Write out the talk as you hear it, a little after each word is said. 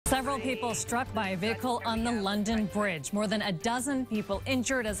Several people struck by a vehicle on the London Bridge. More than a dozen people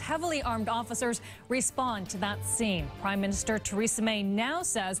injured as heavily armed officers respond to that scene. Prime Minister Theresa May now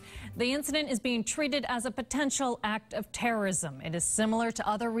says the incident is being treated as a potential act of terrorism. It is similar to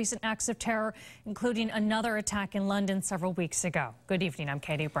other recent acts of terror, including another attack in London several weeks ago. Good evening. I'm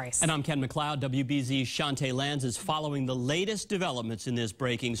Katie Bryce. And I'm Ken McLeod. WBZ's Chantee Lands is following the latest developments in this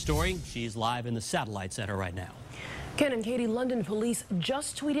breaking story. She's live in the Satellite Center right now. Ken and Katie, London police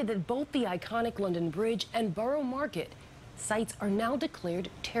just tweeted that both the iconic London Bridge and Borough Market sites are now declared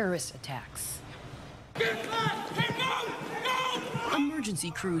terrorist attacks.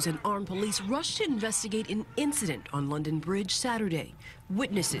 Emergency crews and armed police rushed to investigate an incident on London Bridge Saturday.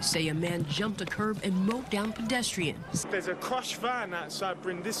 Witnesses say a man jumped a curb and mowed down pedestrians. There's a crushed van outside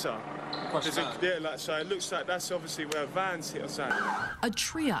Brindisa. So it looks like that's obviously where vans hit or something. A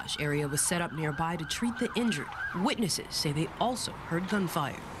triage area was set up nearby to treat the injured. Witnesses say they also heard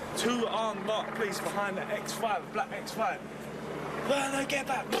gunfire. Two armed marked police behind the X5, black X5. Where they get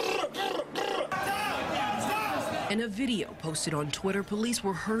back? In a video posted on Twitter, police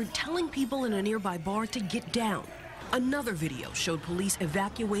were heard telling people in a nearby bar to get down. Another video showed police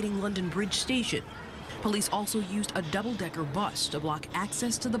evacuating London Bridge Station. Police also used a double-decker bus to block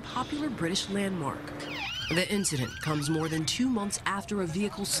access to the popular British landmark. The incident comes more than 2 months after a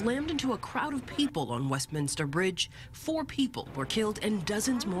vehicle slammed into a crowd of people on Westminster Bridge. 4 people were killed and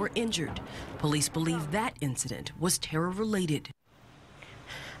dozens more injured. Police believe that incident was terror-related.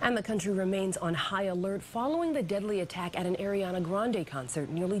 And the country remains on high alert following the deadly attack at an Ariana Grande concert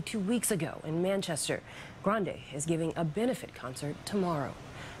nearly 2 weeks ago in Manchester. Grande is giving a benefit concert tomorrow.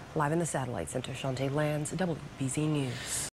 Live in the Satellite Center, Chantee Lands, WBZ News.